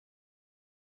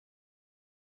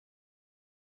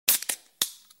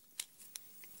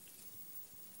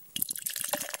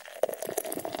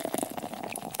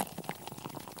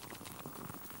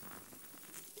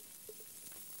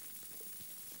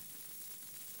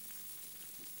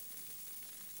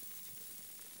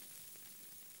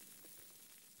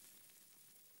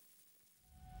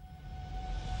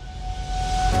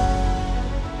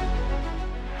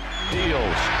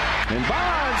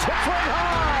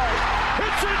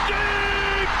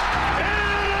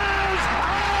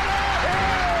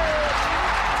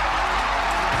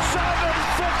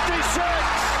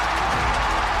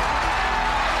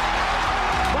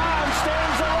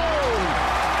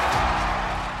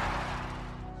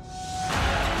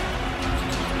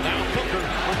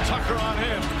pressure on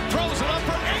him. Throws it up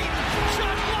for Ayton.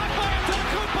 Shot blocked by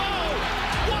Antetokounmpo.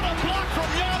 What a block from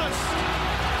Giannis.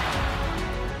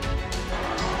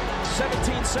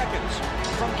 17 seconds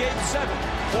from Game 7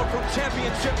 or from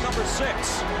championship number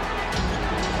 6.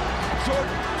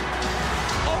 Jordan,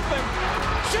 open.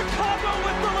 Chicago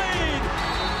with the lead.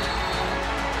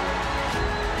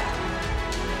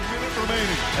 Minute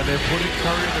remaining. And they're putting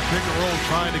Curry in the pick and roll,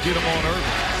 trying to get him on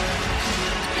Irving.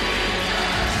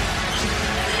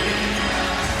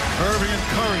 Irving and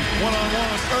Curry,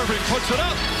 one-on-one. Irving puts it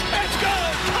up. It's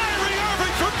good. Kyrie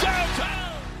Irving from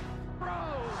downtown.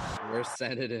 We're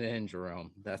sending it in, Jerome.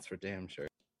 That's for damn sure.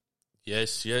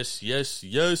 Yes.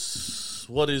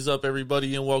 What is up,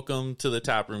 everybody, and welcome to the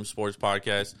Taproom Sports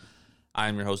Podcast.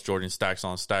 I'm your host, Jordan Stacks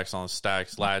on Stacks.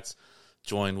 Lads,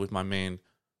 joined with my man,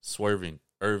 Swerving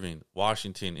Irving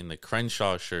Washington in the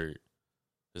Crenshaw shirt.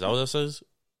 Is that what that says?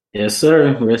 Yes,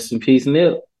 sir. Rest in peace,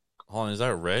 Nip. Hold on, is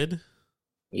that red?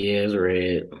 Yeah, it's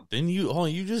red. Didn't you? Hold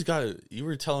on, you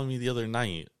were telling me the other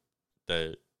night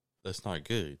that that's not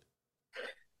good.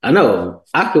 I know.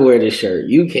 I could wear this shirt.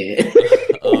 You can't.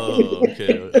 Oh,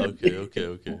 okay.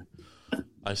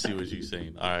 I see what you're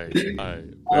saying. All right.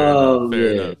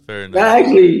 Fair enough.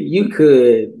 Actually, you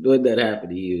could. Would that happen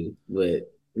to you?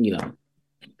 But you know,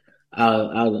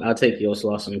 I'll take your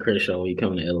Slauson and Crenshaw when you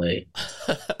come to LA.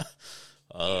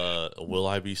 Will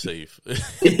I be safe?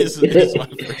 is my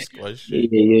first question.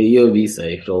 Yeah, you'll be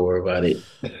safe. Don't worry about it.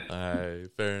 All right.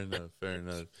 Fair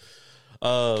enough.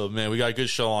 Oh man, we got a good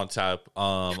show on tap.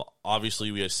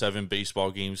 Obviously we had 7 baseball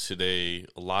games today.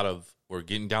 We're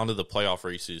getting down to the playoff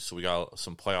races, so we got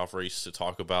some playoff races to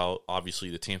talk about. Obviously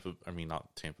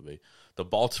the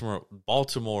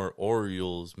Baltimore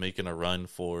Orioles making a run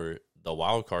for the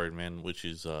wild card, man, which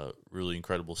is really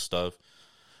incredible stuff.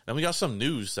 And we got some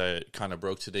news that kind of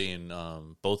broke today in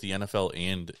both the NFL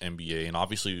and NBA, and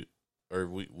obviously,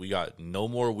 we got no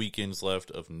more weekends left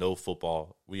of no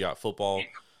football. We got football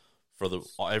for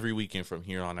every weekend from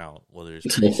here on out, whether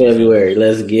it's February.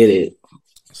 Let's get it.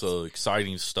 So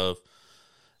exciting stuff.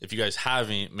 If you guys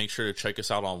haven't, make sure to check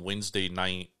us out on Wednesday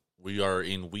night. We are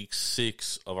in week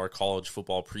 6 of our college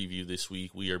football preview this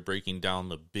week. We are breaking down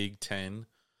the Big Ten.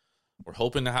 We're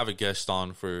hoping to have a guest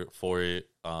on for it.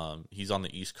 He's on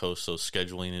the East Coast, so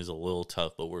scheduling is a little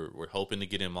tough, but we're hoping to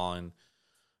get him on.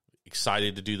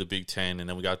 Excited to do the Big Ten, and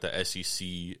then we got the SEC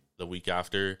the week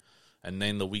after. And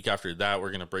then the week after that, we're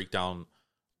going to break down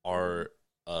our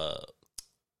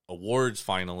awards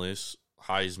finalists,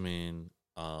 Heisman,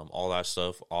 all that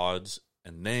stuff, odds.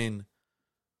 And then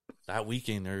that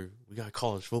weekend, we got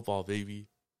college football, baby.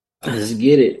 Let's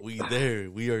get it. We there.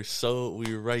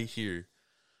 We're right here.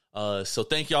 So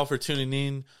thank y'all for tuning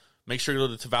in. Make sure to go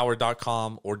to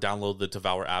Devour.com or download the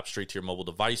Devour app straight to your mobile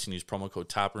device and use promo code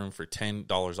TAPROOM for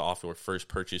 $10 off your first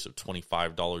purchase of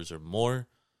 $25 or more.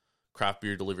 Craft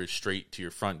beer delivered straight to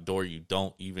your front door. You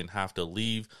don't even have to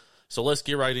leave. So let's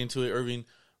get right into it, Irving.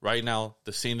 Right now,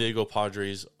 the San Diego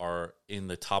Padres are in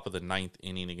the top of the 9th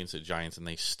inning against the Giants, and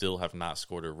they still have not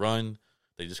scored a run.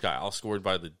 They just got outscored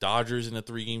by the Dodgers in a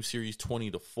 3-game series,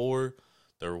 20-4.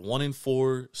 They're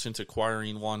 1-4 since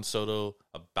acquiring Juan Soto,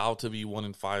 about to be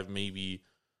 1-5 maybe.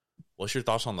 What's your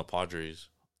thoughts on the Padres?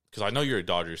 Because I know you're a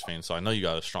Dodgers fan, so I know you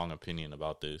got a strong opinion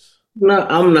about this. No,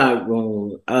 I'm not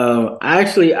going.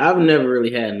 I've never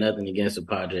really had nothing against the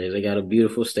Padres. They got a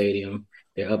beautiful stadium.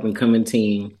 They're up and coming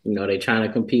team. You know, they're trying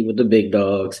to compete with the big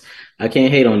dogs. I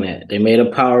can't hate on that. They made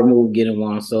a power move getting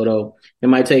Juan Soto. It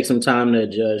might take some time to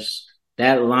adjust.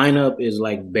 That lineup is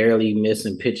like barely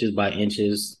missing pitches by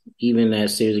inches. Even that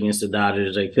series against the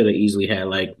Dodgers, they could have easily had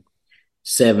like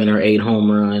 7 or 8 home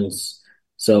runs.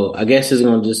 So I guess it's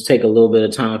going to just take a little bit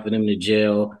of time for them to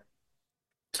gel.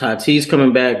 Tatis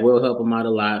coming back will help him out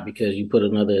a lot because you put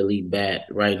another elite bat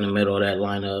right in the middle of that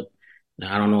lineup.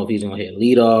 Now, I don't know if he's going to hit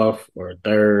leadoff or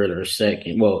third or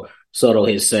second. Well, Soto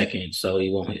hit second, so he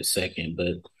won't hit second.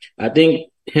 But I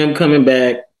think him coming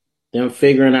back, them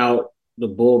figuring out the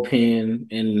bullpen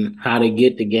and how to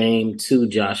get the game to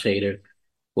Josh Hader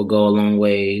will go a long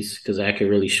ways because that could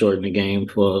really shorten the game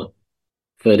for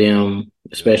them,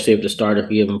 especially if the starter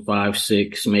can give them 5,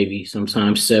 6, maybe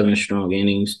sometimes 7 strong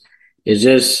innings. It's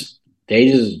just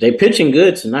they pitching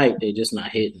good tonight. They're just not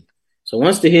hitting. So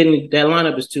once the hitting, that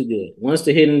lineup is too good. Once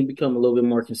the hitting become a little bit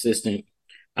more consistent,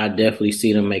 I definitely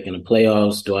see them making the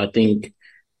playoffs. Do I think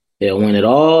they'll win it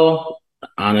all?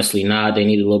 Honestly, not. They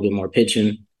need a little bit more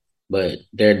pitching, but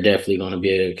they're definitely going to be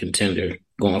a contender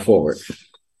going forward.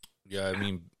 Yeah, I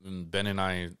mean, Ben and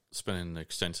I spent an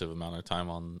extensive amount of time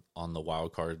on the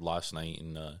wild card last night,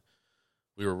 and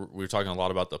we were talking a lot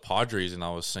about the Padres, and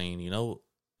I was saying, you know,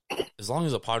 as long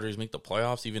as the Padres make the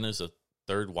playoffs, even as a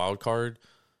third wild card,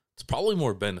 it's probably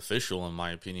more beneficial in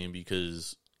my opinion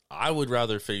because I would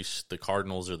rather face the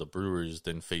Cardinals or the Brewers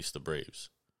than face the Braves.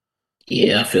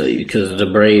 Yeah, I feel you because the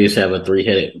Braves have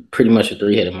pretty much a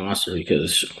three-headed monster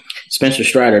because Spencer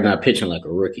Strider not pitching like a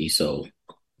rookie. So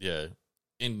yeah,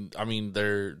 and I mean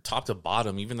they're top to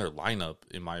bottom. Even their lineup,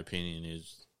 in my opinion,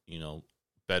 is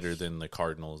better than the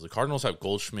Cardinals. The Cardinals have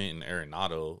Goldschmidt and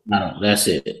Arenado. no, that's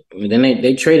it. I mean, then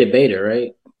they traded Bader,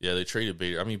 right? Yeah, they traded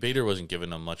Bader. I mean, Bader wasn't giving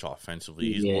them much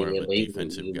offensively. He's more of a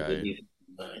defensive guy.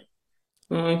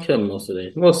 I kept most of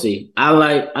that. We'll see.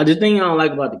 The thing I don't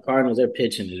like about the Cardinals, their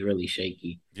pitching is really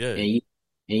shaky. Yeah. And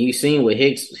you seen what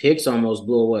Hicks almost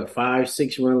blew a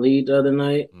 5-6 run lead the other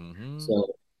night. Mm-hmm.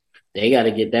 So they got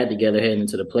to get that together heading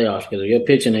into the playoffs because if you're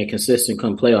pitching ain't consistent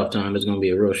come playoff time, it's going to be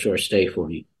a real short stay for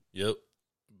you. Yep.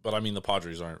 But I mean, the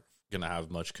Padres aren't going to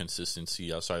have much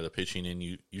consistency outside of the pitching. And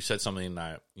you said something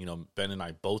that, Ben and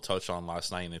I both touched on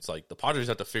last night. And it's like the Padres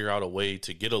have to figure out a way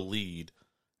to get a lead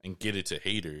and get it to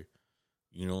Hader.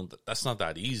 That's not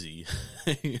that easy.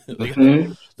 They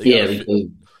gotta outside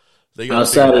figure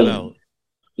of that out.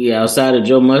 Yeah, outside of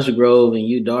Joe Musgrove and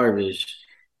Yu Darvish,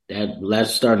 that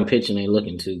last starting pitching ain't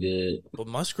looking too good. But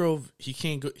Musgrove, he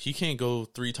can't go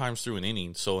 3 times through an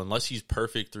inning. So unless he's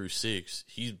perfect through 6,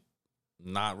 he's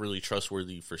not really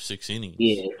trustworthy for 6 innings.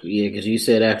 Yeah, because you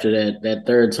said after that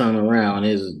third time around,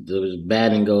 his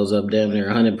batting goes up damn near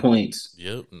 100 points.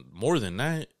 Yep, more than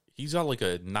that. He's got like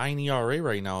a 9 ERA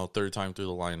right now, third time through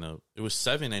the lineup. It was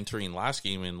 7 entering last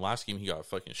game, and last game he got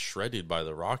fucking shredded by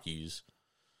the Rockies.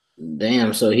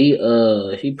 Damn, so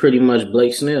he pretty much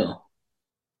Blake Snell.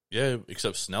 Yeah,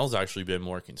 except Snell's actually been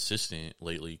more consistent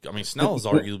lately. I mean, Snell's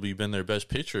arguably been their best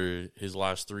pitcher his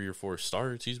last 3 or 4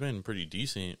 starts. He's been pretty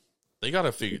decent. They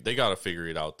gotta figure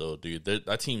it out though, dude.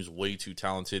 That team's way too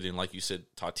talented, and like you said,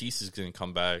 Tatis is gonna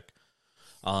come back.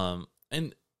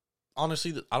 And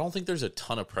honestly, I don't think there's a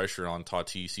ton of pressure on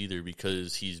Tatis either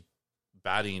because he's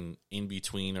batting in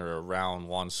between or around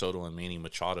Juan Soto and Manny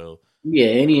Machado. Yeah,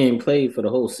 and he ain't played for the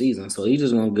whole season, so he's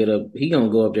just gonna get up. He gonna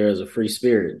go up there as a free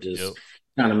spirit, just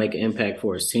trying to make an impact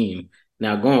for his team.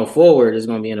 Now going forward, it's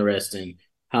gonna be interesting.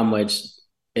 How much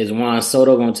is Juan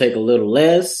Soto gonna take a little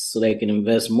less so they can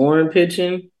invest more in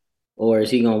pitching, or is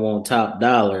he gonna want top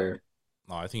dollar?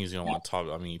 No, I think he's gonna want top.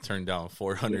 I mean, he turned down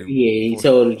 400. Yeah, he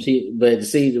told him. But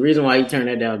see, the reason why he turned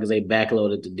that down because they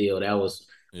backloaded the deal. That was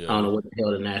I don't know what the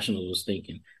hell the Nationals was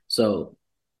thinking. So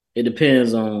it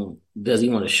depends on does he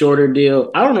want a shorter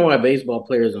deal? I don't know why baseball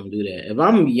players don't do that. If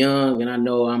I'm young and I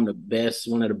know I'm the best,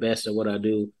 one of the best at what I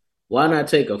do, why not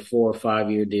take a 4 or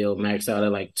 5 year deal, max out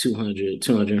at like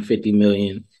 250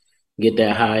 million, get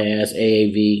that high ass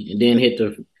AAV, and then hit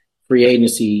the free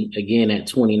agency again at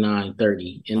 29,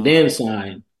 30, and then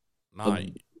sign.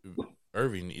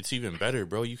 Irving, it's even better,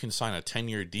 bro. You can sign a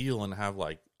 10-year deal and have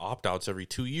like opt-outs every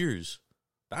 2 years.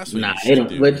 That's what you should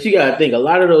do. But you gotta think a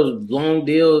lot of those long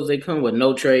deals, they come with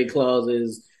no trade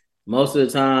clauses. Most of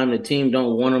the time, the team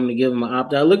don't want them to give him an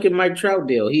opt-out. Look at Mike Trout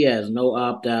deal; he has no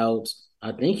opt-outs.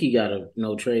 I think he got a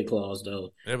no trade clause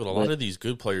though. Yeah, but a lot of these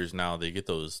good players now they get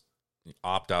those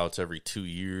opt-outs every 2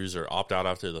 years or opt-out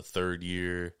after the 3rd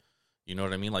year. You know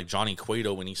what I mean? Like Johnny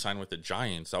Cueto when he signed with the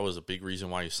Giants, that was a big reason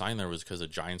why he signed there was because the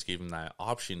Giants gave him that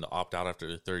option to opt out after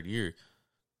the 3rd year.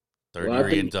 Year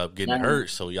he ended up getting hurt,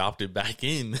 so he opted back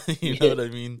in. You know what I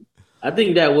mean? I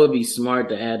think that would be smart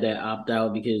to add that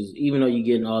opt-out because even though you're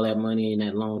getting all that money and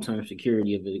that long-term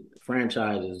security of the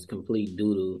franchise is complete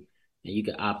doo-doo, and you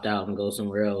can opt out and go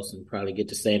somewhere else and probably get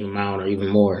the same amount or even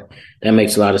more. That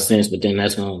makes a lot of sense, but then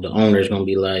the owner's going to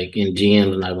be like, and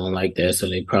GM's not going to like that, so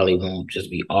they probably won't just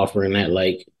be offering that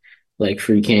like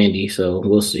free candy, so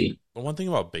we'll see. But one thing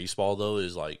about baseball, though,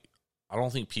 is like, I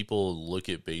don't think people look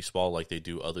at baseball like they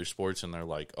do other sports and they're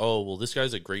like, oh, well, this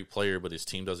guy's a great player, but his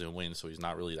team doesn't win, so he's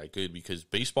not really that good. Because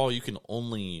baseball, you can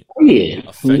only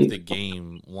affect the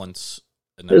game once.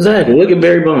 Exactly. Look at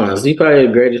Barry Bonds. He's probably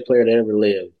the greatest player that ever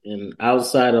lived. And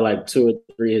outside of like 2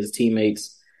 or 3 of his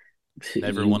teammates.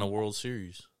 Never won a World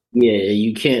Series. Yeah,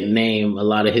 you can't name a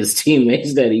lot of his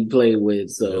teammates that he played with,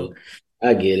 so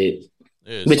I get it.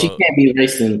 Yeah, but you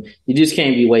just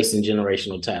can't be wasting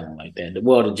generational talent like that.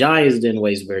 Well, the Giants didn't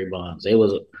waste Barry Bonds. They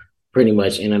was pretty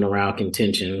much in and around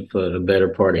contention for the better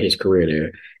part of his career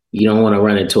there. You don't want to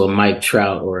run into a Mike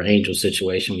Trout or Angel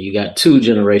situation where you got 2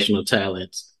 generational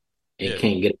talents and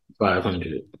can't get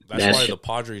 500. That's why the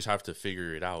Padres have to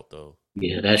figure it out, though.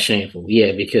 Yeah, that's shameful.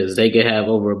 Yeah, because they could have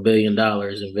over $1 billion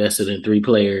invested in 3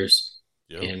 players,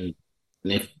 and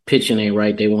if pitching ain't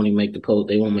right, they won't even make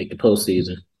They won't make the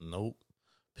postseason. Nope.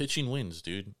 Pitching wins,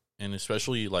 dude, and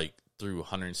especially like through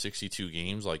 162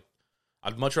 games. Like,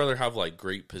 I'd much rather have like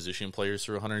great position players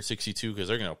through 162 because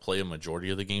they're going to play a majority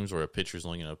of the games where a pitcher's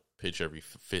only going to pitch every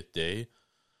fifth day.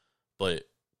 But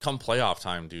come playoff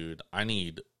time, dude, I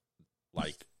need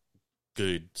like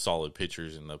good, solid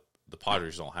pitchers, and the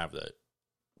Padres don't have that.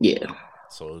 Yeah.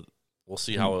 So we'll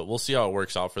see how it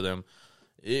works out for them.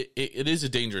 It is a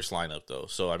dangerous lineup though.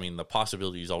 So I mean, the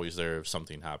possibility is always there of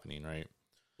something happening, right?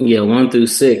 Yeah, 1 through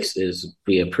 6 is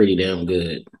pretty damn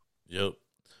good. Yep.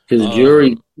 Because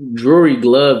Drury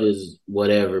glove is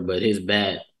whatever, but his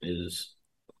bat is.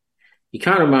 He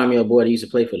kind of remind me of a boy that used to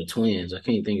play for the Twins. I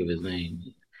can't think of his name.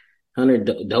 Hunter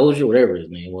Dozier, whatever his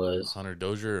name was. Hunter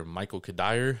Dozier and Michael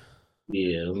Kadire.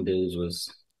 Yeah, them dudes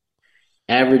was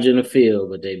average in the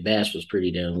field, but their bats was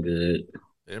pretty damn good.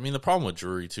 I mean, the problem with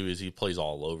Drury too is he plays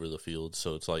all over the field,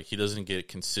 so it's like he doesn't get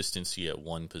consistency at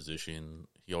one position.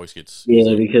 He always gets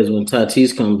because when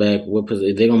Tatis come back, what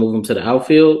position? They gonna move him to the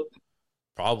outfield?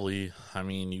 Probably. I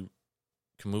mean, you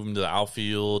can move him to the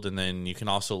outfield, and then you can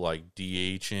also like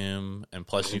DH him, and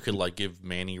plus you could like give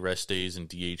Manny rest days and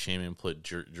DH him and put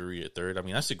Drury at third. I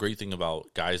mean, that's the great thing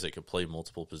about guys that can play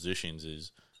multiple positions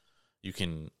is you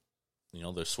can,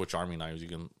 the switch army knives. You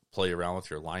can play around with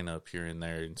your lineup here and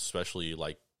there, and especially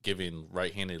like giving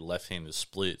right-handed, left-handed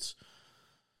splits.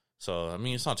 So I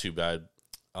mean, it's not too bad.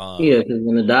 Because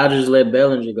when the Dodgers let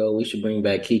Bellinger go, we should bring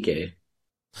back Kike.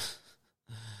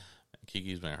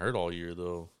 Kiki's been hurt all year,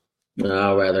 though.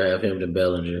 I'd rather have him than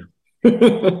Bellinger.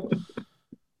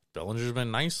 Bellinger's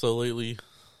been nice, though, lately.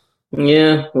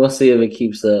 Yeah, we'll see if it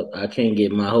keeps up. I can't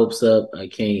get my hopes up. I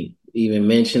can't even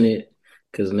mention it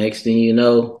because next thing you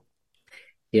know,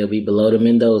 he'll be below the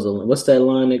Mendoza line. What's that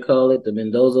line they call it? The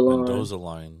Mendoza line? Mendoza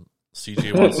line.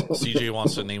 CJ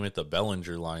wants to name it the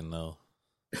Bellinger line, though.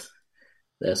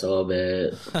 That's all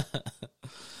bad.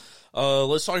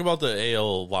 Let's talk about the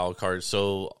AL wild card.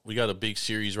 So we got a big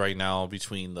series right now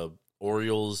between the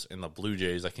Orioles and the Blue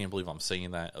Jays. I can't believe I'm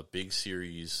saying that. A big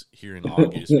series here in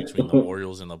August between the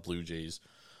Orioles and the Blue Jays.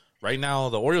 Right now,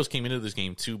 the Orioles came into this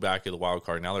game 2 back of the wild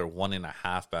card. Now they're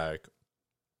 1.5 back.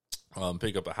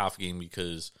 Pick up a half game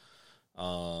because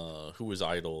who was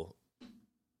idle?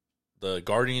 The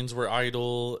Guardians were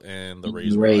idle and the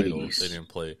Rays were idle. They didn't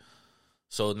play.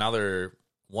 So now they're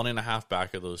 1.5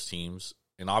 back of those teams.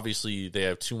 And obviously, they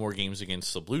have 2 more games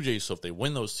against the Blue Jays. So if they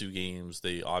win those 2 games,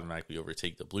 they automatically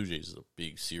overtake the Blue Jays. It's a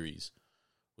big series.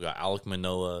 We got Alek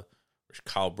Manoah, there's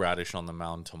Kyle Bradish on the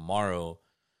mound tomorrow.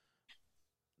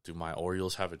 Do my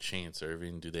Orioles have a chance,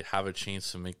 Irving? Do they have a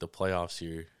chance to make the playoffs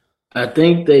here? I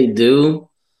think they do.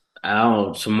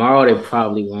 Tomorrow they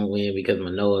probably won't win because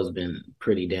Manoah's been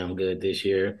pretty damn good this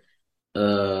year.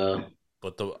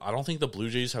 But I don't think the Blue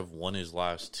Jays have won his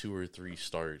last 2 or 3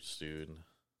 starts, dude.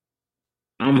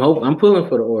 I'm pulling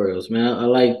for the Orioles, man.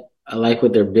 I like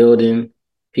what they're building.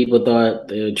 People thought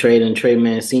they were trading Trey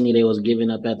Mancini. They was giving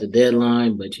up at the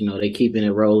deadline, but they keeping it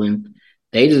rolling.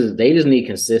 They just need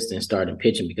consistent starting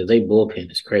pitching because their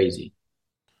bullpen is crazy.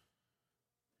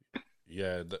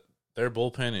 Yeah, their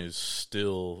bullpen is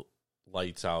still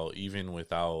lights out, even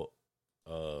without.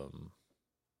 Hold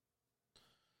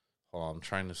on, I'm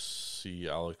trying to see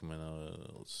Alek Manoah.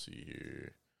 Let's see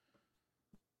here.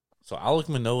 So Alek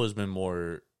Manoah has been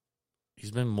more.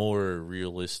 He's been more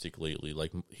realistic lately.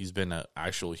 Like he's been an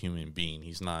actual human being.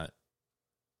 He's not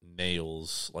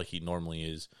nails like he normally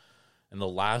is. In the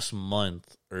last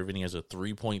month, Irving has a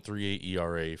 3.38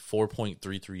 ERA,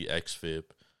 4.33 xFIP.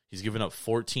 He's given up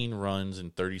 14 runs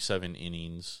in 37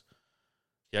 innings.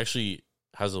 He actually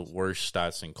has a worse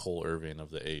stats than Cole Irvin of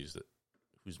the A's,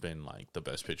 who's been like the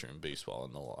best pitcher in baseball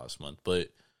in the last month. But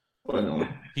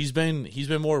he's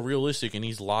been more realistic, and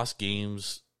he's lost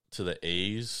games to the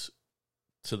A's,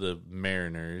 to the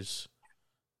Mariners,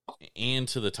 and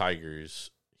to the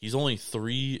Tigers. He's only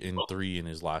 3-3 in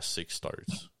his last 6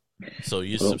 starts. So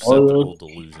he's susceptible to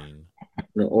losing.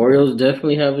 The Orioles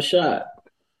definitely have a shot.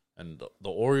 And the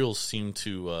Orioles seem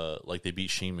to, like they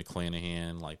beat Shane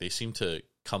McClanahan. Like they seem to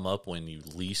come up when you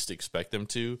least expect them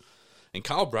to. And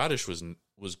Kyle Bradish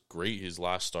was great his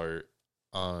last start.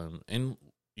 And,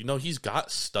 he's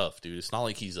got stuff, dude. It's not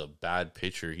like he's a bad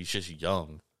pitcher. He's just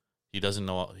young. He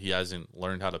hasn't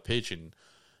learned how to pitch. And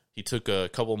he took a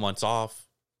couple months off,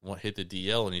 hit the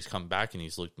DL, and he's come back and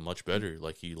he's looked much better.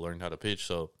 Like he learned how to pitch.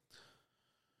 So.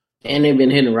 And they've been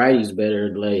hitting righties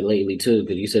better lately too,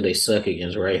 because you said they suck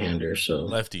against right-handers. So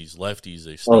lefties,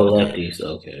 they suck. Oh, lefties,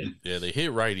 okay. Yeah, they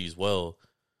hit righties well.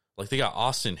 Like they got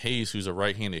Austin Hayes, who's a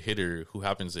right-handed hitter who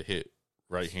happens to hit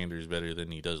right-handers better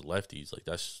than he does lefties. Like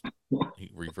that's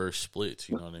reverse splits.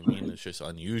 You know what I mean? It's just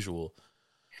unusual.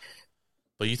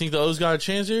 But you think the O's got a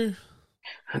chance here?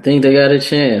 I think they got a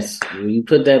chance. You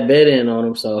put that bet in on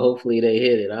them, so hopefully they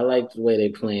hit it. I like the way they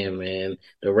playing, man.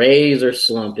 The Rays are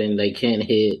slumping. They can't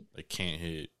hit. They can't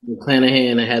hit.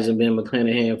 McClanahan hasn't been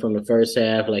McClanahan from the first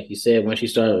half. Like you said, once you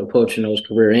started approaching those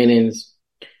career innings,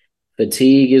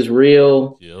 fatigue is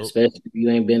real, Yep. especially if you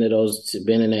ain't been in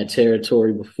that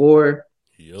territory before.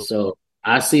 Yep. So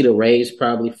I see the Rays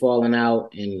probably falling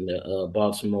out and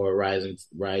Baltimore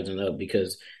rising up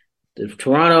because the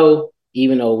Toronto,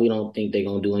 even though we don't think they're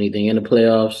gonna do anything in the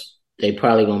playoffs, they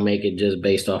probably gonna make it just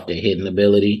based off their hitting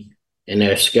ability. And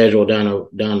their schedule down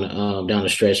the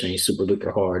stretch ain't super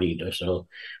duper hard either. So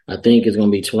I think it's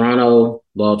gonna be Toronto,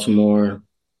 Baltimore,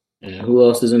 and who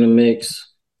else is in the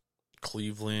mix?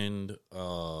 Cleveland,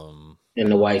 And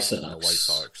the White Sox. and the White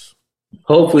Sox.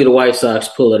 Hopefully the White Sox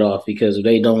pull it off because if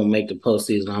they don't make the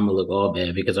postseason, I'm gonna look all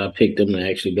bad because I picked them to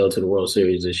actually go to the World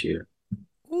Series this year.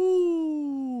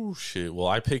 Ooh, shit. Well,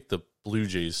 I picked the Blue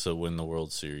Jays to win the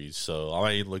World Series, so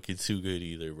I ain't looking too good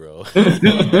either, bro.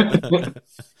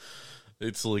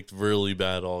 It's looked really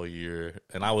bad all year,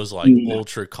 and I was like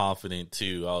ultra confident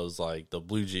too. I was like, the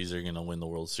Blue Jays are gonna win the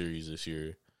World Series this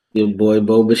year. Your boy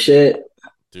Bo Bichette.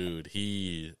 Dude,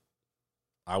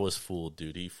 I was fooled,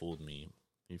 dude. He fooled me.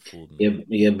 He fooled me.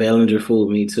 Yeah, Bellinger fooled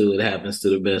me too. It happens to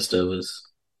the best of us.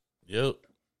 Yep,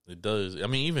 it does. I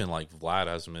mean, even like Vlad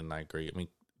hasn't been that great. I mean,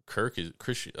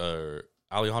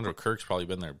 Alejandro Kirk's probably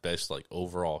been their best like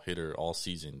overall hitter all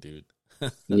season, dude.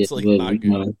 That's like not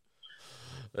good.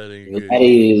 That ain't good.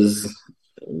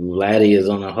 Vladdy is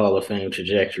on a Hall of Fame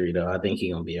trajectory, though. I think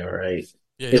he's gonna be all right.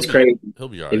 Yeah, it's crazy. He'll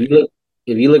be all right.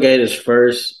 If you look at his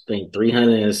first, I think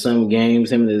 300 and some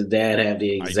games, him and his dad have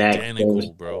the exact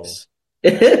identical, bro.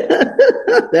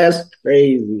 That's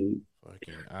crazy.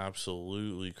 Fucking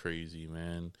absolutely crazy,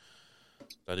 man.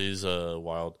 That is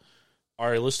wild. All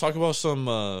right, let's talk about some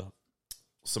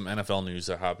NFL news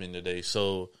that happened today.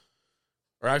 So,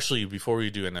 or actually, before we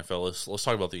do NFL, let's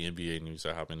talk about the NBA news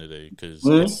that happened today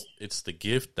because it's the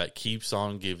gift that keeps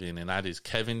on giving, and that is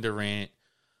Kevin Durant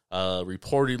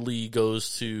reportedly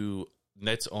goes to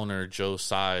Nets owner Joe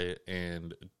Tsai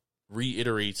and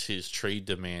reiterates his trade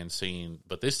demand,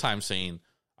 but this time saying,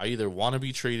 I either want to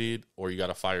be traded or you got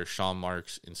to fire Sean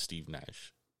Marks and Steve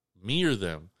Nash. Me or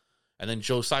them. And then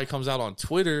Joe Tsai comes out on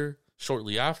Twitter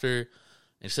shortly after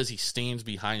and says he stands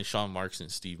behind Sean Marks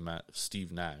and Steve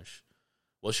Nash.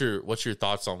 What's your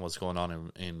thoughts on what's going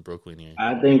on in Brooklyn here?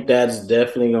 I think that's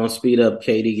definitely going to speed up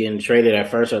KD getting traded.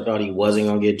 At first, I thought he wasn't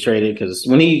going to get traded because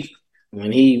when he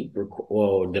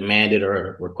demanded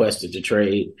or requested to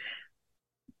trade,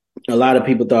 a lot of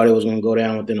people thought it was going to go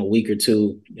down within a week or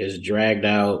two. It's dragged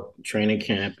out. Training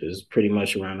camp is pretty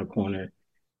much around the corner.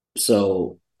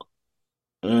 So,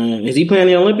 is he playing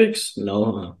the Olympics?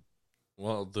 No.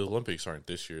 Well, the Olympics aren't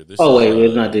this year. It's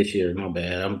not this year. My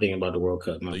bad. I'm thinking about the World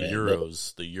Cup. The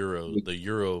Euros, the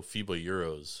FIBA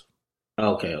Euros.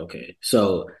 Okay.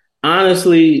 So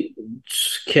honestly,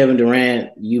 Kevin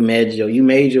Durant, you made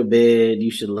your bed.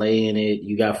 You should lay in it.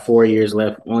 You got 4 years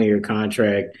left on your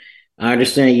contract. I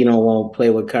understand you don't want to play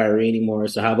with Kyrie anymore.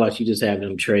 So how about you just have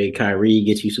them trade Kyrie,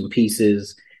 get you some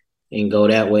pieces, and go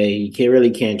that way? You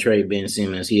can't trade Ben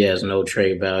Simmons. He has no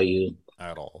trade value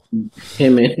at all.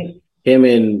 Him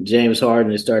and James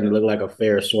Harden is starting to look like a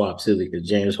fair swap too, because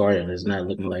James Harden is not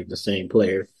looking like the same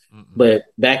player. Mm-mm. But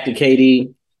back to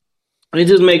KD, it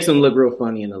just makes him look real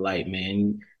funny in the light,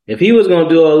 man. If he was going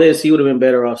to do all this, he would have been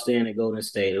better off staying at Golden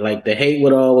State. Like, the hate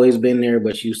would have always been there,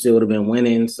 but you still would have been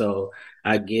winning. So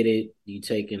I get it. He's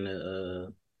taking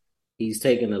the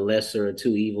lesser of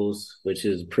two evils, which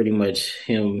is pretty much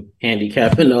him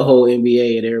handicapping the whole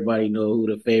NBA, and everybody know who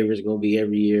the favorite is going to be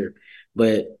every year.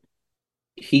 But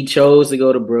he chose to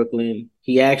go to Brooklyn.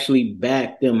 He actually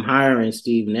backed them hiring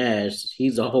Steve Nash.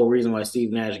 He's the whole reason why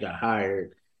Steve Nash got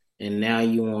hired. And now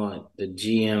you want the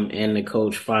GM and the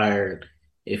coach fired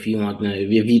if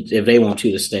they want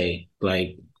you to stay.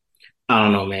 Like, I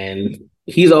don't know, man.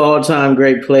 He's an all-time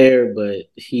great player, but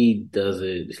he does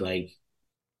it like,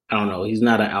 I don't know. He's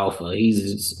not an alpha.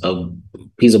 He's a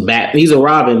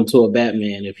Robin to a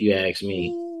Batman, if you ask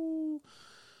me.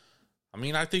 I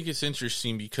mean, I think it's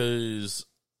interesting because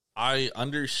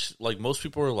most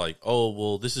people are like, oh,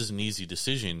 well, this is an easy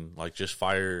decision. Like, just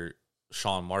fire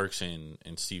Sean Marks and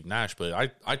Steve Nash. But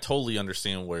I totally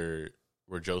understand where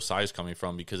Joe Tsai is coming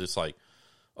from, because it's like,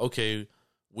 okay,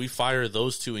 we fire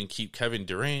those two and keep Kevin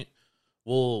Durant.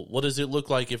 Well, what does it look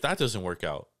like if that doesn't work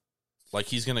out? Like,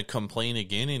 he's going to complain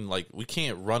again, and like, we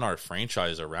can't run our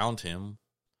franchise around him.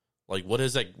 Like, where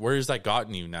has that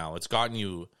gotten you now? It's gotten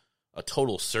you a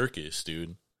total circus,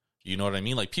 dude. You know what I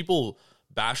mean? Like, people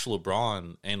bash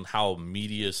LeBron and how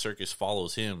media circus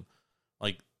follows him.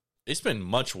 Like, it's been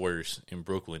much worse in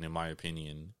Brooklyn, in my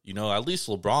opinion. You know, at least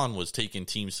LeBron was taking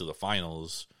teams to the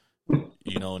finals,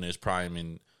 you know, in his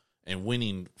prime and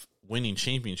winning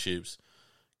championships.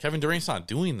 Kevin Durant's not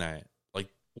doing that. Like,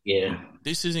 Yeah.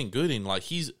 this isn't good. And, like,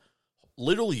 he's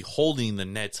literally holding the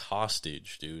Nets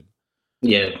hostage, dude.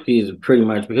 Yeah, he's pretty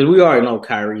much, because we already know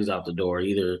Kyrie's out the door.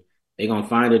 Either they're going to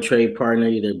find a trade partner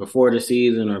either before the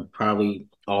season or probably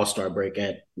All-Star break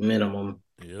at minimum.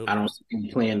 Yep. I don't see him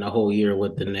playing the whole year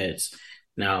with the Nets.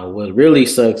 Now, what really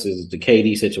sucks is the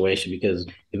KD situation, because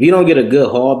if you don't get a good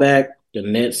haul back, the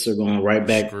Nets are going right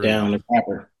back Screwed. down the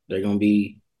crapper. They're going to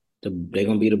be the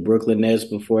Brooklyn Nets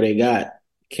before they got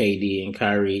KD and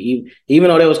Kyrie. Even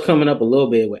though that was coming up a little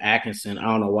bit with Atkinson, I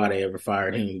don't know why they ever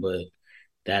fired him, but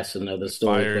that's another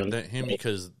story. Fired him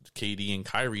because KD and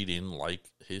Kyrie didn't like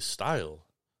his style.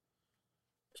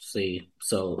 See,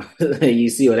 so you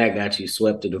see what that got you,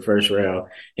 swept in the first round.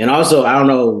 And also, I don't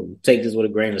know, take this with a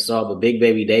grain of salt, but Big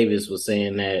Baby Davis was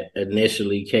saying that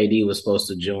initially KD was supposed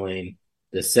to join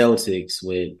the Celtics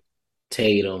with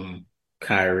Tatum,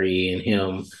 Kyrie, and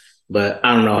him. But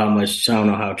I don't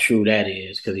know how true that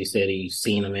is, because he said he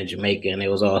seen him in Jamaica and they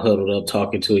was all huddled up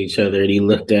talking to each other, and he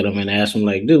looked at him and asked him,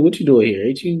 like, dude, what you doing here?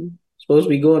 Ain't you supposed to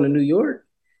be going to New York?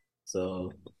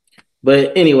 So,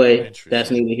 but anyway,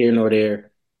 that's neither here nor there.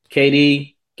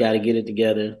 KD, got to get it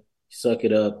together. Suck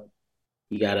it up.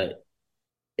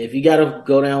 If you got to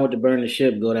go down with the burning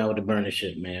ship, go down with the burning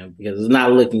ship, man, because it's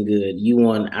not looking good. You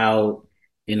want out,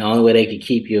 and the only way they could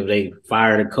keep you if they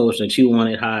fire the coach that you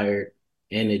wanted hired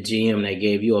and the GM that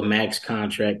gave you a max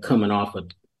contract coming off a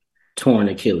torn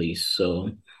Achilles.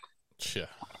 So Yeah.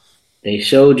 they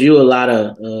showed you a lot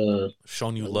of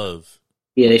Showing you love.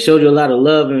 Yeah, they showed you a lot of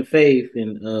love and faith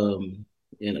and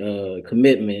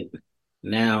commitment.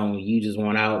 Now you just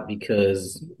want out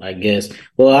because I guess,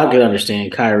 well, I could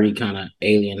understand Kyrie kind of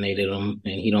alienated him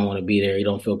and he don't want to be there. He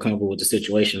don't feel comfortable with the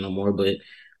situation no more. But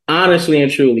honestly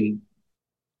and truly,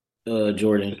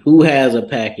 Jordan, who has a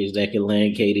package that can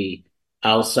land KD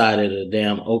outside of the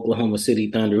damn Oklahoma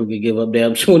City Thunder, who could give up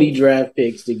damn 20 draft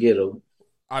picks to get him?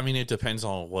 I mean, it depends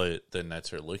on what the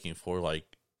Nets are looking for. Like,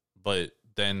 but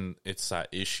then it's that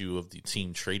issue of the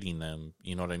team trading them.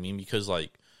 You know what I mean? Because,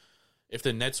 like, if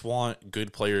the Nets want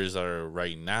good players that are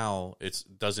right now, it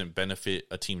doesn't benefit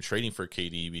a team trading for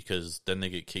KD, because then they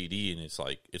get KD and it's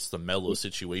like it's the Melo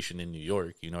situation in New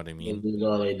York. You know what I mean? This is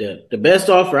all they did. The best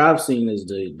offer I've seen is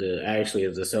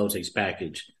the Celtics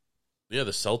package. Yeah,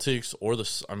 the Celtics or the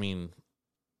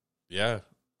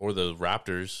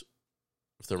Raptors.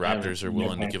 If the Raptors are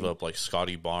willing to give up like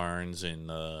Scotty Barnes and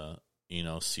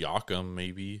Siakam,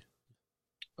 maybe.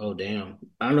 Oh, damn.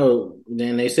 I know.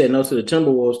 Then they said no to the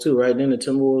Timberwolves, too, right? Then the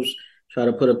Timberwolves try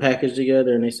to put a package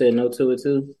together, and they said no to it,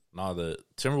 too? No, the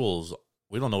Timberwolves,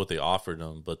 we don't know what they offered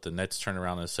them, but the Nets turned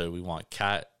around and said, we want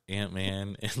Cat,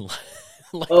 Ant-Man, and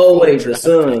like oh, wait, the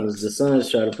Suns. The Suns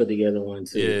try to put together one,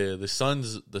 too. Yeah, the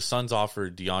Suns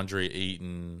offered DeAndre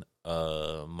Ayton,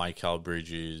 Mikal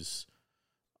Bridges,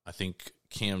 I think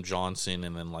Cam Johnson,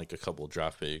 and then like a couple of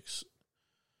draft picks.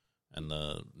 And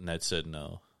the Nets said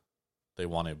no. They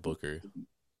wanted Booker.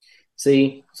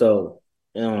 See, so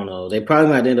I don't know. They probably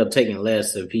might end up taking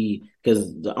less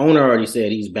because the owner already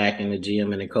said he's backing the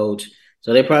GM and the coach.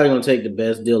 So they're probably going to take the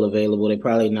best deal available. They're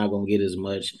probably not going to get as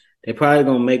much. They're probably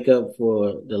going to make up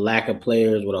for the lack of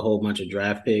players with a whole bunch of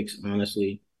draft picks,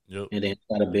 honestly. Yep. And then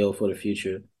try to build for the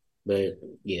future. But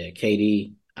yeah,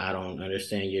 KD, I don't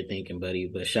understand your thinking,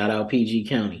 buddy. But shout out PG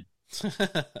County.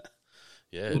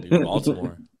 Yeah, dude,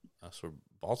 Baltimore. That's where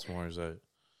Baltimore is at.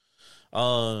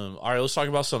 All right, let's talk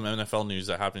about some NFL news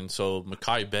that happened. So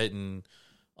Mekhi Becton,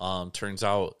 turns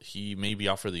out he may be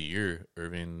out for the year.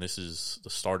 Irvin, this is the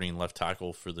starting left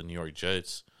tackle for the New York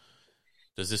Jets.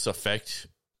 Does this affect,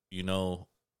 I don't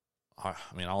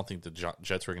think the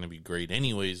Jets are going to be great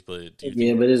anyways, but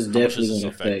but it's definitely going to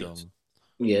affect them.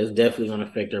 Yeah, it's definitely going to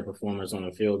affect their performance on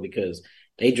the field, because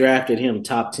they drafted him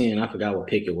top 10. I forgot what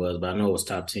pick it was, but I know it was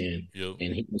top 10. Yep.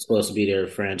 And he was supposed to be their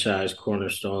franchise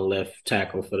cornerstone left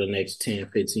tackle for the next 10,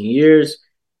 15 years.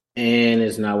 And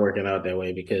it's not working out that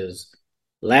way, because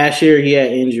last year he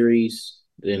had injuries.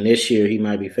 Then this year he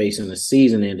might be facing a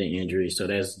season-ending injury. So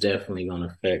that's definitely going to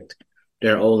affect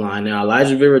their O-line. Now,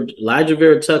 Elijah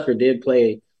Vera Tucker did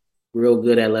play real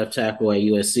good at left tackle at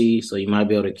USC, so you might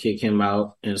be able to kick him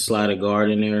out and slide another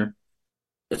guard in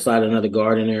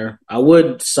there. I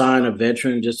would sign a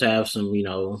veteran just to have some,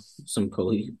 some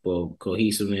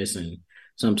cohesiveness and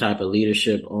some type of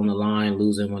leadership on the line,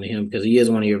 losing one of him, because he is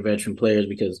one of your veteran players,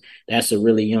 because that's a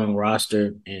really young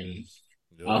roster. And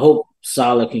I hope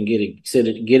Saleh can get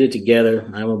it together.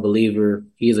 I'm a believer.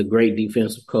 He's a great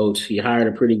defensive coach. He hired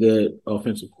a pretty good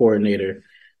offensive coordinator,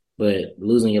 but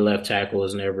losing your left tackle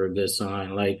is never a good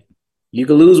sign. Like, you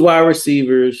can lose wide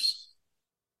receivers,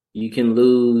 you can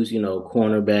lose,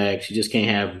 cornerbacks. You just can't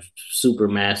have super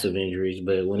massive injuries.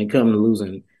 But when it comes to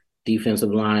losing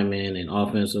defensive linemen and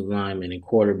offensive linemen and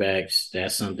quarterbacks,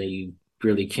 that's something you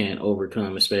really can't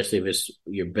overcome, especially if it's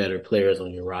your better players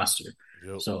on your roster.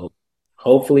 Yep. So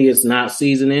hopefully it's not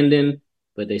season ending,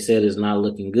 but they said it's not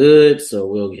looking good. So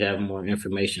we'll have more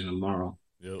information tomorrow.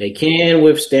 Yep. They can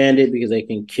withstand it because they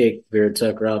can kick Vera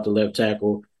Tucker out the left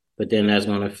tackle, but then that's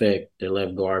going to affect their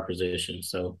left guard position.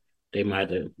 So they might have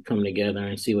to come together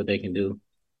and see what they can do.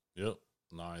 Yep.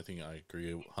 No, I think I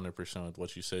agree 100% with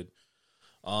what you said.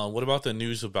 What about the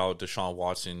news about Deshaun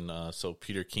Watson? So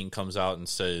Peter King comes out and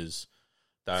says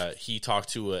that he talked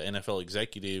to an NFL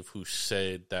executive who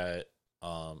said that,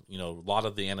 a lot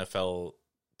of the NFL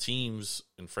teams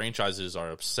and franchises are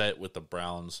upset with the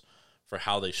Browns for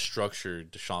how they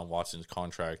structured Deshaun Watson's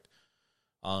contract.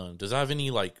 Does that have any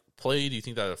play? Do you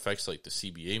think that affects the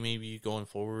CBA maybe going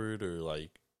forward, or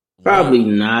Probably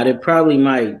not. It probably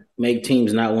might make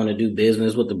teams not want to do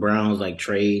business with the Browns, like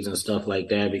trades and stuff like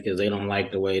that, because they don't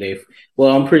like the way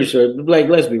well, I'm pretty sure,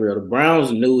 let's be real. The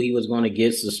Browns knew he was going to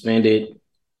get suspended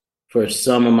for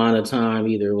some amount of time.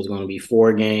 Either it was going to be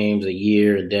 4 games, a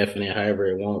year, indefinite, however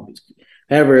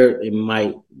it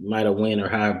might have went or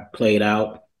how it played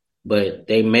out. But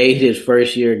they made his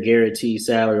first year guaranteed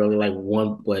salary only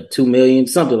 $2 million,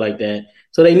 something like that.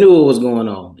 So they knew what was going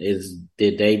on.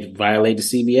 Did they violate the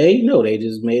CBA? No, they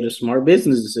just made a smart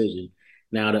business decision.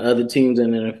 Now, the other teams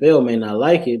in the NFL may not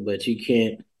like it, but you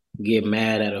can't get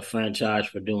mad at a franchise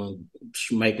for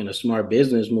making a smart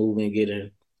business move and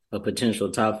getting a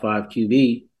potential top 5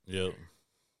 QB. Yep.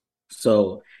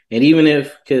 So, and even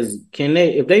if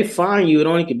they fine you, it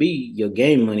only could be your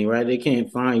game money, right? They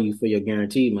can't fine you for your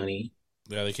guaranteed money.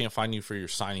 Yeah, they can't fine you for your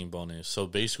signing bonus. So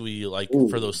basically,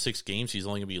 for those 6 games, he's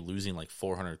only gonna be losing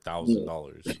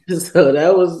 $400,000. So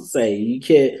that was you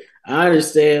can't. I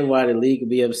understand why the league could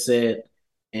be upset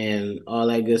and all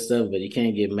that good stuff, but you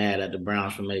can't get mad at the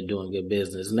Browns for doing good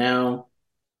business. Now,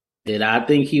 did I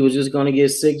think he was just going to get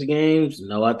 6 games?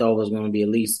 No, I thought it was going to be at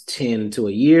least 10 to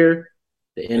a year.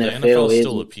 The NFL is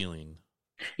still appealing.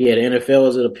 Yeah, the NFL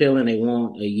is appealing. They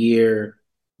want a year,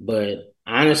 but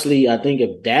honestly, I think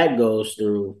if that goes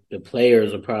through, the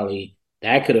players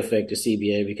that could affect the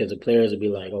CBA, because the players would be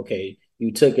like, okay,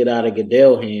 you took it out of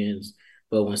Goodell hands,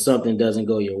 but when something doesn't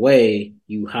go your way,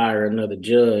 you hire another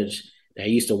judge that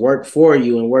used to work for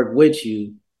you and work with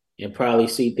you and probably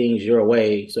see things your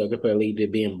way. So it could probably lead to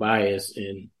being biased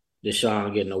and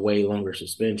Deshaun getting a way longer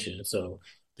suspension. So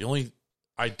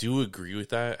I do agree with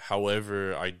that.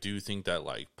 However, I do think that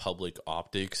public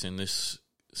optics in this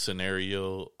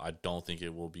scenario, I don't think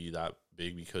it will be that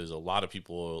big, because a lot of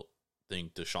people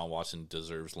think Deshaun Watson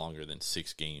deserves longer than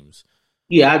 6 games.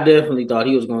 Yeah, I definitely thought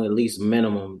he was going to at least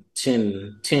minimum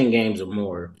 10 games or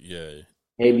more. Yeah.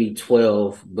 Maybe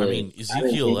 12. But I mean,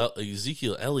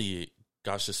 Ezekiel Elliott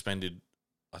got suspended.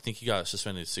 I think he got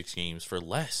suspended 6 games for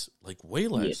less, way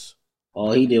less. Yeah.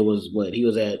 All he did was he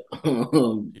was at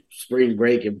spring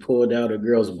break and pulled out a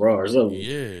girl's bra or something.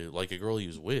 Yeah, a girl he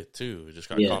was with too. It just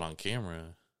got caught on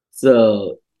camera.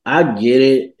 So I get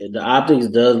it. The optics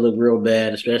does look real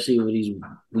bad, especially with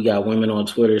we got women on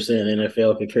Twitter saying the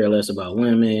NFL could care less about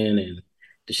women, and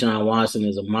Deshaun Watson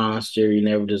is a monster. He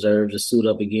never deserves to suit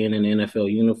up again in an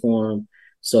NFL uniform.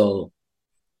 So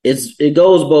it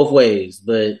goes both ways,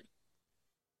 but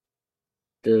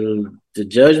the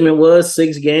judgment was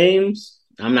 6 games.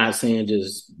 I'm not saying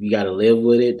just you got to live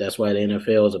with it. That's why the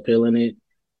NFL is appealing it.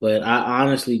 But I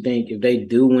honestly think if they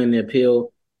do win the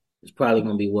appeal, it's probably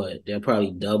going to be they'll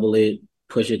probably double it,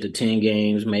 push it to 10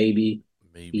 games, maybe.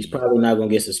 He's probably not going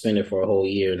to get suspended for a whole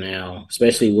year now,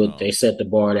 especially they set the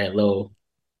bar that low.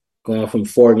 Going from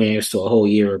 4 games to a whole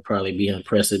year would probably be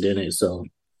unprecedented. So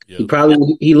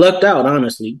he lucked out,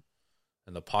 honestly.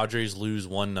 And the Padres lose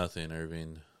 1-0,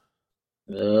 Irving.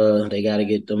 They got to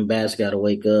get them bats. Got to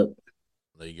wake up.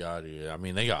 They got to. I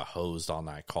mean, they got hosed on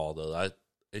that call though.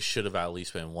 It should have at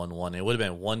least been 1-1. It would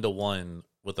have been 1-1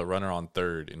 with a runner on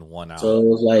third and 1 out. So it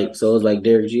was like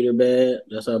Derek Jeter bad.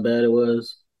 That's how bad it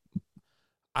was.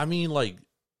 I mean,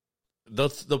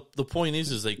 the point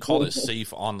is they called it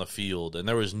safe on the field, and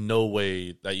there was no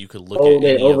way that you could look at. Oh,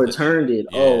 they overturned it.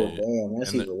 Yeah. Oh, damn,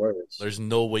 that's even worse. There's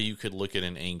no way you could look at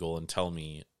an angle and tell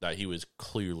me that he was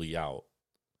clearly out.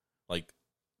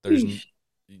 There's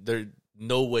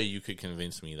no way you could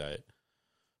convince me that.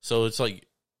 So it's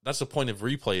that's the point of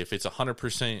replay. If it's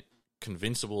 100%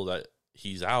 convincible that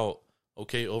he's out,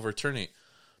 okay, overturn it.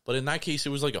 But in that case, it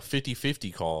was like a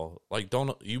 50-50 call. Like,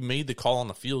 you made the call on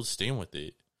the field, stand with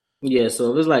it. Yeah,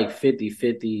 so if it's like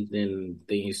 50-50, then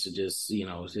things should just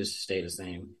stay the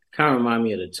same. Kind of remind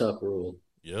me of the Tuck rule.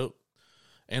 Yep.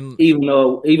 And even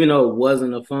though it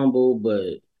wasn't a fumble,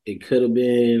 but it could have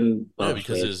been. yeah,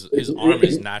 because his arm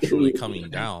is naturally coming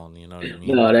down. You know what I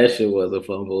mean? No, that shit was a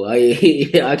fumble.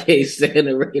 I can't stand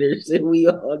the Raiders, and we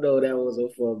all know that was a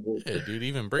fumble. Yeah, dude.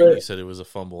 Even Brady said it was a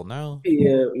fumble. Now,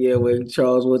 yeah. When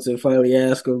Charles Woodson finally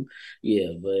asked him,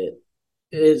 yeah, but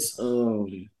it's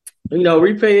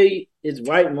replay is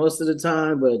right most of the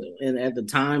time, but and at the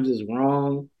times it's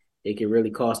wrong. It can really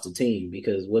cost the team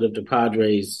because what if the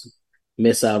Padres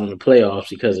miss out on the playoffs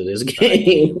because of this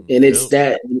game? And it's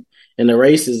that, and the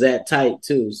race is that tight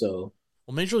too. So,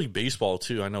 well, Major League Baseball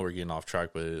too. I know we're getting off track,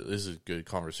 but this is a good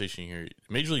conversation here.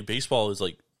 Major League Baseball is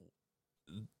like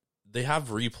they have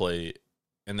replay,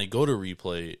 and they go to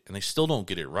replay, and they still don't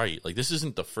get it right. Like this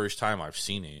isn't the first time I've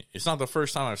seen it. It's not the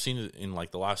first time I've seen it in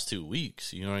like the last 2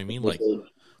 weeks. You know what I mean? Like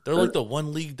they're like the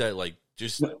one league that like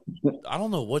just I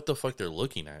don't know what the fuck they're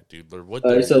looking at, dude.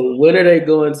 So when are they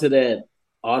going to that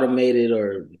automated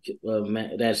or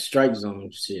that strike zone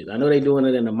shit? I know they're doing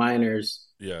it in the minors.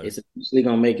 Yeah, it's eventually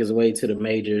gonna make its way to the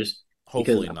majors.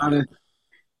 Hopefully not.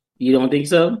 You don't think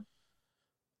so?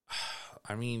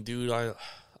 I mean, dude, I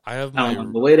have my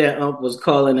the way that ump was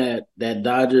calling that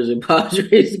Dodgers and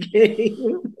Padres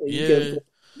game. Yeah,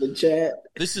 the chat.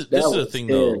 This is the thing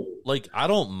though. Like, I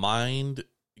don't mind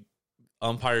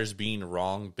umpires being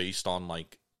wrong based on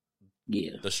like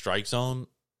the strike zone.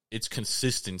 It's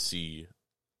consistency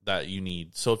that you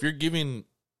need. So if you're giving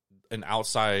an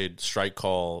outside strike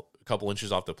call a couple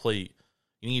inches off the plate,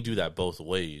 you need to do that both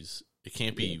ways. It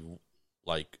can't be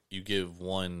like you give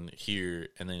one here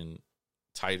and then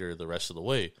tighter the rest of the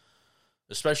way,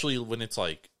 especially when it's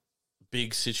like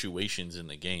big situations in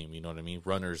the game. You know what I mean?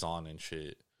 Runners on and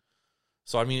shit.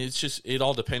 So I mean, it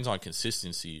all depends on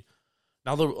consistency.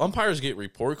 Now the umpires get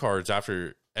report cards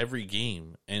after every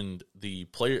game, and the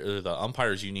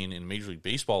umpires union in Major League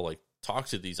Baseball like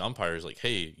talks to these umpires like,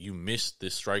 hey, you missed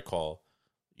this strike call.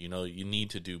 You know, you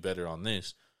need to do better on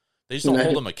this. They just don't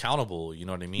hold them accountable. You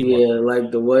know what I mean? Yeah,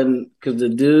 like the one, because the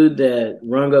dude that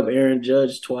rung up Aaron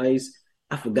Judge twice,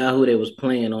 I forgot who they was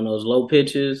playing on those low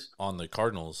pitches. On the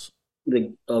Cardinals.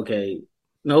 Okay.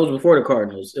 No, it was before the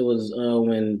Cardinals. It was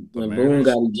when Boone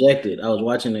got ejected. I was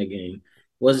watching that game.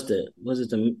 Was it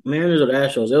the Mariners or the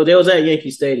Astros? They was at Yankee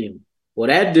Stadium. Well,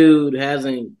 that dude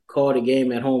hasn't called a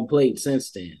game at home plate since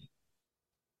then.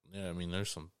 Yeah, I mean,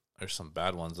 there's some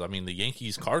bad ones. I mean, the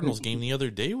Yankees-Cardinals game the other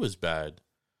day was bad.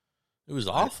 It was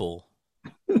awful.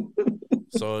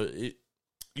 So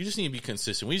you just need to be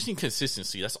consistent. We just need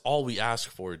consistency. That's all we ask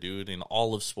for, dude, in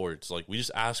all of sports. Like, we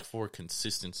just ask for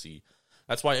consistency.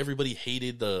 That's why everybody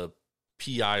hated the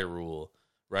PI rule,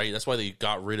 right? That's why they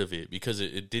got rid of it, because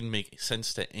it didn't make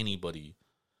sense to anybody.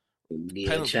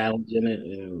 Yeah, challenging it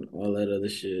and all that other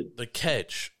shit. The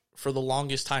catch. For the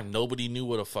longest time, nobody knew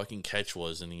what a fucking catch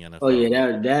was in the NFL. Oh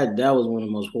yeah, that was one of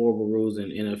the most horrible rules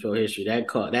in NFL history.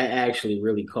 That actually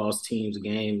really cost teams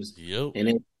games. Yep. And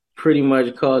it pretty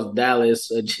much cost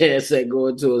Dallas a chance at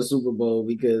going to a Super Bowl,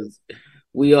 because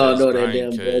we all know that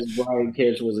damn Dez Bryant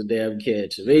catch was a damn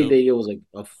catch. If anything, it was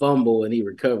a fumble and he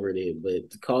recovered it,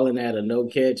 but calling that a no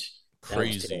catch,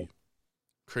 crazy,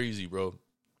 bro.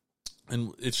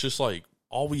 And it's just like,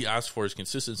 all we ask for is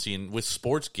consistency. And with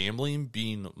sports gambling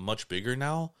being much bigger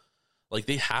now, like,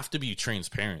 they have to be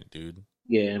transparent, dude.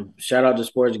 Yeah, shout out to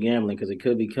sports gambling, because it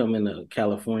could be coming to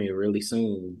California really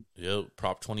soon. Yep,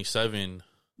 Prop 27.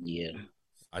 Yeah.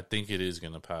 I think it is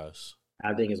going to pass.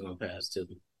 I think it's going to pass, too.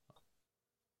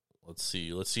 Let's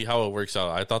see how it works out.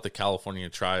 I thought the California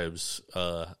tribes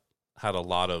had a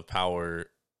lot of power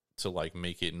to, like,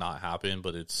 make it not happen,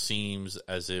 but it seems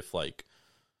as if, like,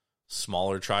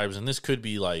 smaller tribes, and this could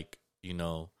be like, you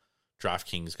know,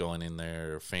 DraftKings going in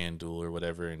there or FanDuel or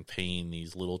whatever and paying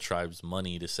these little tribes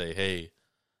money to say, hey,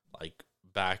 like,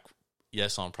 back,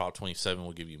 yes, on Prop 27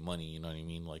 we'll give you money, you know what I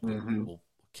mean? Like, we'll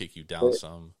kick you down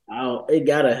some. It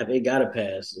gotta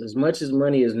pass. As much as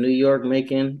money as New York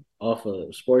making off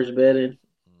of sports betting,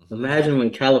 imagine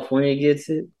when California gets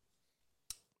it.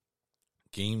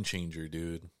 Game changer,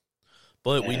 dude.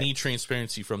 But we need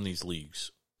transparency from these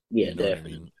leagues. Yeah, you know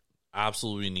definitely. What I mean?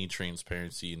 Absolutely need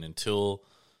transparency, and until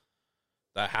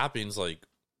that happens, like,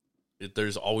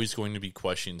 there's always going to be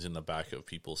questions in the back of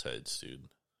people's heads, dude.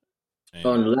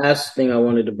 And the last thing I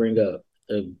wanted to bring up,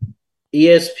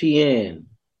 ESPN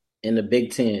and the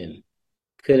Big Ten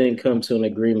couldn't come to an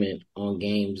agreement on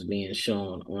games being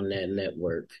shown on that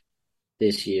network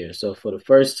this year. So for the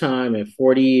first time in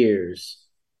 40 years,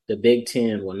 the Big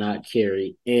Ten will not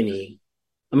carry any.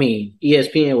 I mean,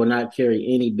 ESPN will not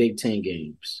carry any Big Ten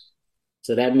games.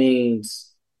 So that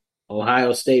means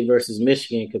Ohio State versus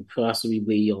Michigan could possibly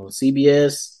be on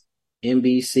CBS,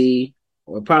 NBC,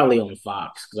 or probably on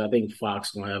Fox, because I think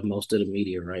Fox going to have most of the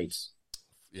media rights.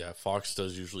 Yeah, Fox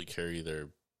does usually carry their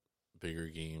bigger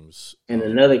games. And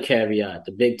another caveat,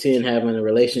 the Big Ten having a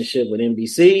relationship with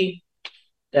NBC,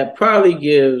 that probably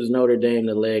gives Notre Dame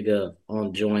the leg up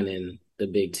on joining the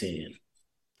Big Ten.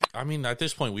 I mean, at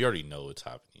this point, we already know what's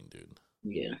happening, dude.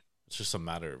 Yeah. It's just a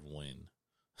matter of when.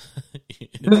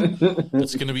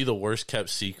 It's going to be the worst kept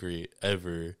secret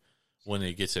ever when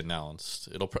it gets announced.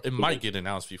 It might get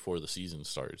announced before the season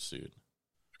starts, dude.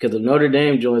 Because if Notre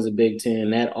Dame joins the Big Ten,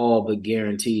 that all but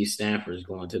guarantees Stanford's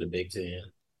going to the Big Ten.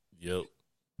 Yep.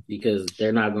 Because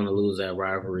they're not going to lose that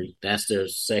rivalry. That's their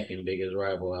second biggest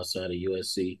rival outside of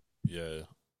USC. Yeah.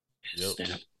 Yep.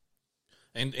 Stanford.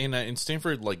 And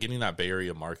Stanford, like, getting that Bay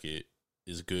Area market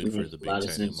is good for the Big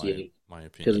Ten, in my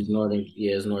opinion. Because it's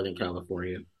Northern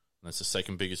California. And that's the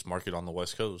second biggest market on the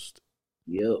West Coast.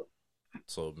 Yep.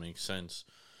 So it makes sense.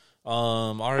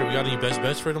 All right, we got any best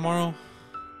bets for tomorrow?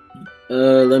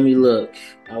 Let me look.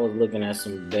 I was looking at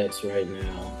some bets right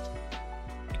now.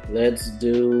 Let's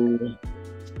do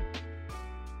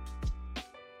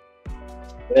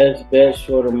best bets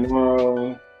for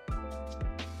tomorrow.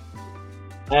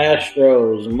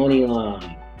 Astros money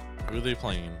line. Who are they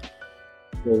playing?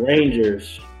 The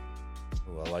Rangers.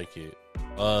 Oh, I like it.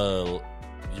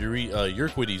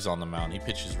 Urquidy's on the mound. He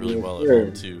pitches really well at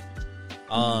home too.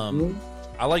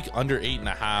 I like under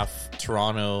 8.5.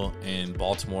 Toronto and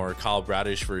Baltimore. Kyle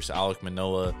Bradish versus Alek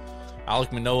Manoah.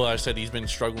 Alek Manoah, I said he's been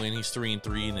struggling. He's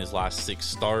 3-3 in his last 6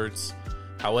 starts.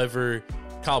 However,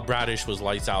 Kyle Bradish was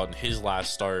lights out in his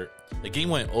last start. The game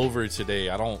went over today.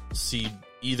 I don't see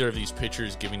either of these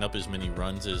pitchers giving up as many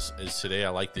runs as today. I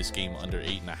like this game under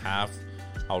 8.5.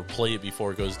 I would play it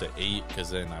before it goes to 8, because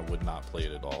then I would not play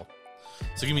it at all.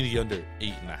 So give me the under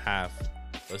 8.5.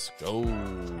 Let's go.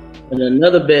 And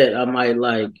another bet I might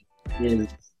like is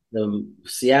the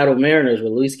Seattle Mariners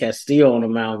with Luis Castillo on the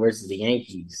mound versus the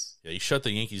Yankees. Yeah, he shut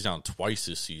the Yankees down twice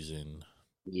this season.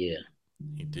 Yeah.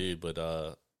 He did, but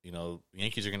the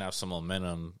Yankees are going to have some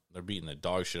momentum. They're beating the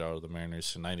dog shit out of the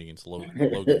Mariners tonight against Logan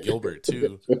Gilbert,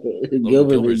 too. Logan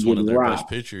Gilbert's one of their best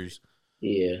pitchers.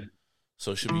 Yeah.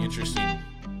 So it should be interesting.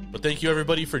 But thank you,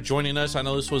 everybody, for joining us. I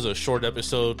know this was a short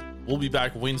episode. We'll be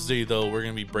back Wednesday, though. We're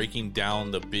going to be breaking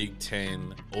down the Big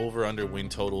Ten over-under win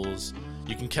totals.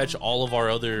 You can catch all of our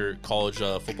other college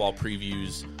football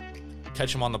previews.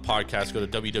 Catch them on the podcast. Go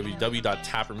to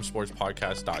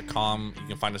www.taproomsportspodcast.com. You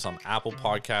can find us on Apple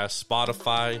Podcasts,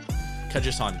 Spotify. Catch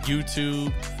us on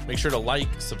YouTube. Make sure to like,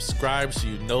 subscribe so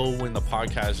you know when the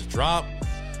podcasts drop.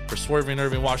 For Swerving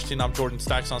Irving Washington, I'm Jordan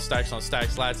Stacks on Stacks,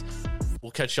 lads.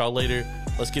 We'll catch y'all later.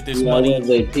 Let's get this money.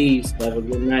 Peace. Have a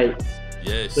good night.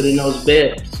 Yes. Put in those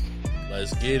bets.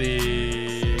 Let's get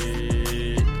it.